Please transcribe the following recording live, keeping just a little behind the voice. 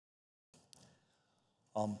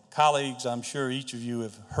Colleagues, I'm sure each of you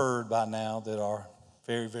have heard by now that our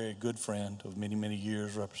very, very good friend of many, many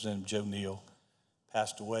years, Representative Joe Neal,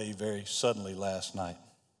 passed away very suddenly last night.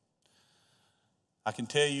 I can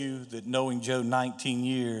tell you that knowing Joe 19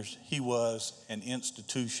 years, he was an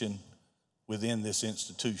institution within this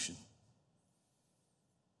institution.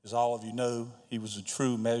 As all of you know, he was a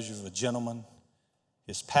true measure of a gentleman.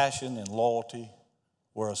 His passion and loyalty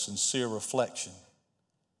were a sincere reflection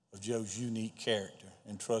of Joe's unique character.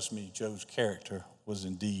 And trust me, Joe's character was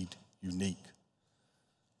indeed unique.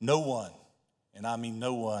 No one, and I mean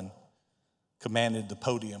no one, commanded the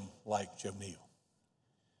podium like Joe Neal.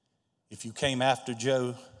 If you came after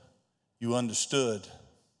Joe, you understood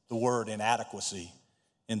the word inadequacy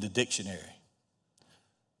in the dictionary.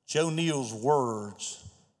 Joe Neal's words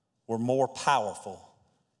were more powerful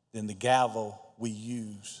than the gavel we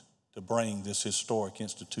use to bring this historic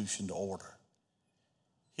institution to order.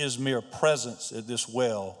 His mere presence at this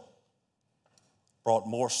well brought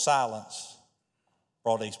more silence,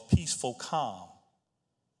 brought a peaceful calm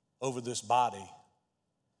over this body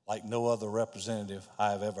like no other representative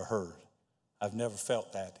I have ever heard. I've never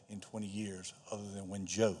felt that in 20 years other than when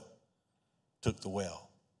Joe took the well.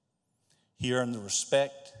 He earned the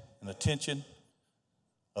respect and attention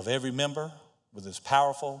of every member with his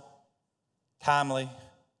powerful, timely,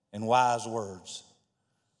 and wise words.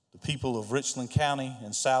 The people of Richland County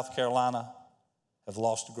in South Carolina have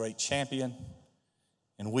lost a great champion,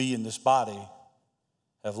 and we in this body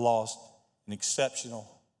have lost an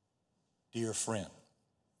exceptional, dear friend.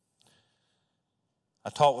 I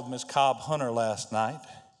talked with Ms. Cobb Hunter last night,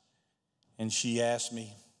 and she asked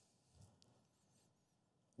me,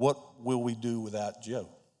 what will we do without Joe?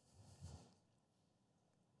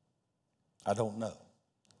 I don't know.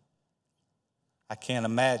 I can't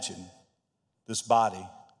imagine this body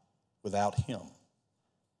without him.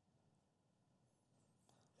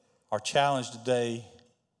 Our challenge today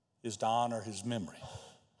is to honor his memory.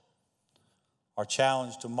 Our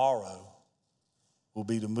challenge tomorrow will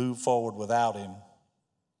be to move forward without him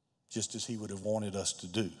just as he would have wanted us to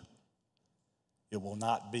do. It will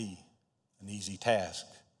not be an easy task,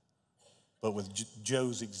 but with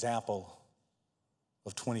Joe's example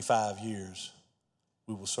of 25 years,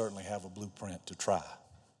 we will certainly have a blueprint to try.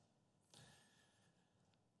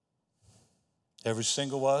 Every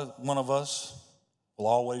single one of us will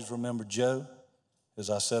always remember Joe. As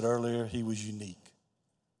I said earlier, he was unique.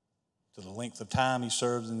 To the length of time he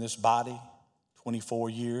served in this body, 24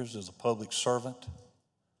 years as a public servant,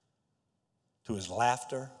 to his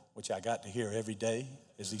laughter, which I got to hear every day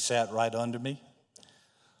as he sat right under me.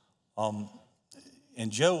 And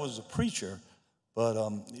Joe was a preacher,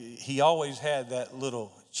 but he always had that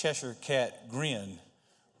little Cheshire cat grin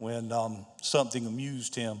when something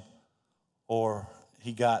amused him or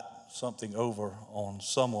he got something over on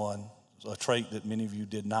someone, a trait that many of you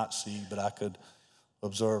did not see, but I could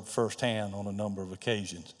observe firsthand on a number of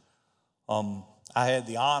occasions. I had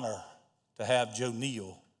the honor to have Joe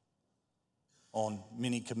Neal on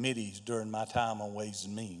many committees during my time on Ways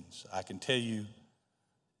and Means. I can tell you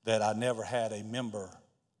that I never had a member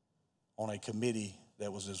on a committee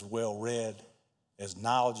that was as well-read, as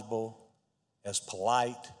knowledgeable, as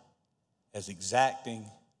polite, as exacting,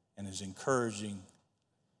 and as encouraging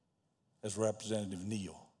as Representative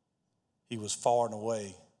Neal. He was far and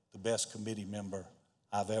away the best committee member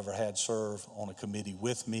I've ever had serve on a committee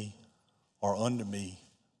with me or under me.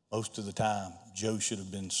 Most of the time, Joe should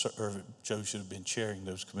have been chairing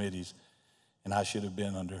those committees, and I should have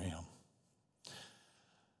been under him.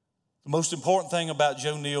 The most important thing about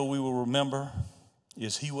Joe Neal we will remember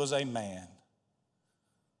is he was a man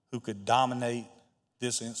who could dominate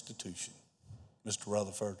this institution, Mr.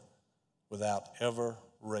 Rutherford, without ever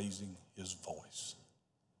raising his voice.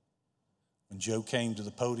 When Joe came to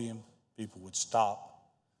the podium, people would stop,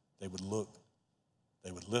 they would look,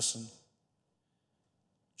 they would listen.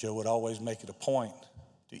 Joe would always make it a point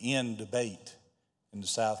to end debate in the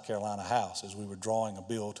South Carolina House as we were drawing a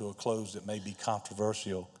bill to a close that may be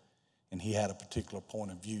controversial, and he had a particular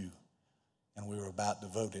point of view, and we were about to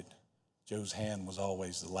vote it. Joe's hand was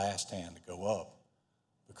always the last hand to go up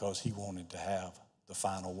because he wanted to have the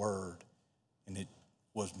final word, and it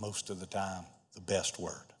was most of the time the best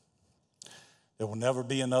word. There will never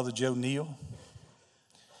be another Joe Neal.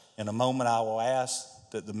 In a moment, I will ask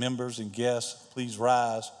that the members and guests please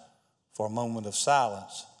rise for a moment of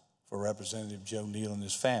silence for Representative Joe Neal and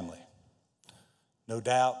his family. No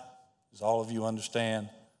doubt, as all of you understand,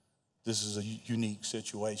 this is a unique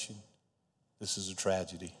situation. This is a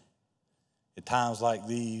tragedy. At times like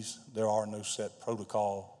these, there are no set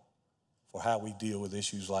protocol for how we deal with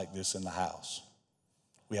issues like this in the House.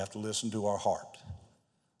 We have to listen to our heart.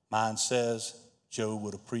 Mine says Joe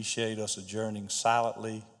would appreciate us adjourning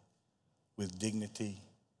silently with dignity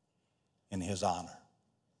in his honor.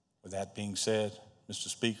 With that being said, Mr.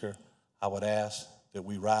 Speaker, I would ask that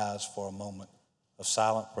we rise for a moment of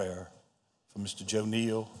silent prayer for Mr. Joe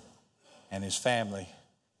Neal and his family.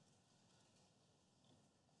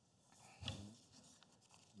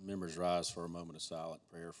 Members rise for a moment of silent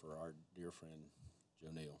prayer for our dear friend, Joe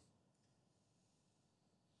Neal.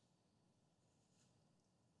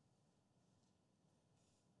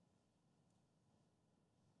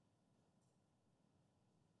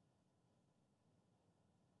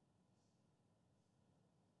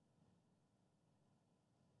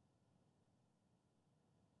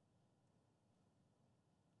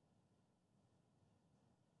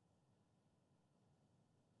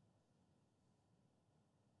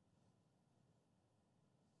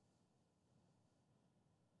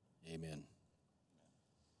 Amen.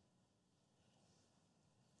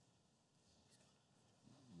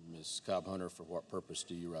 Ms. Cobb-Hunter, for what purpose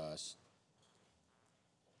do you rise?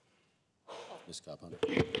 Ms. Cobb-Hunter.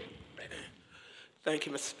 Thank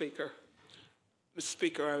you, Mr. Speaker. Mr.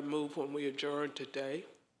 Speaker, I move when we adjourn today,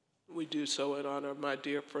 we do so in honor of my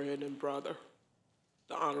dear friend and brother,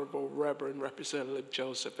 the Honorable Reverend Representative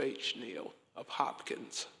Joseph H. Neal of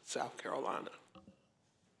Hopkins, South Carolina.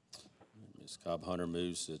 Ms. Cobb-Hunter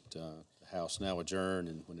moves that the House now adjourn,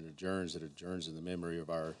 and when it adjourns in the memory of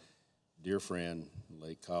our dear friend,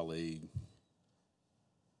 late colleague,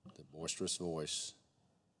 the boisterous voice,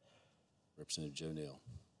 Representative Joe Neal.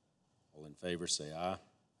 All in favor, say aye.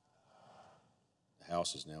 The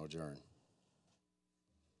House is now adjourned.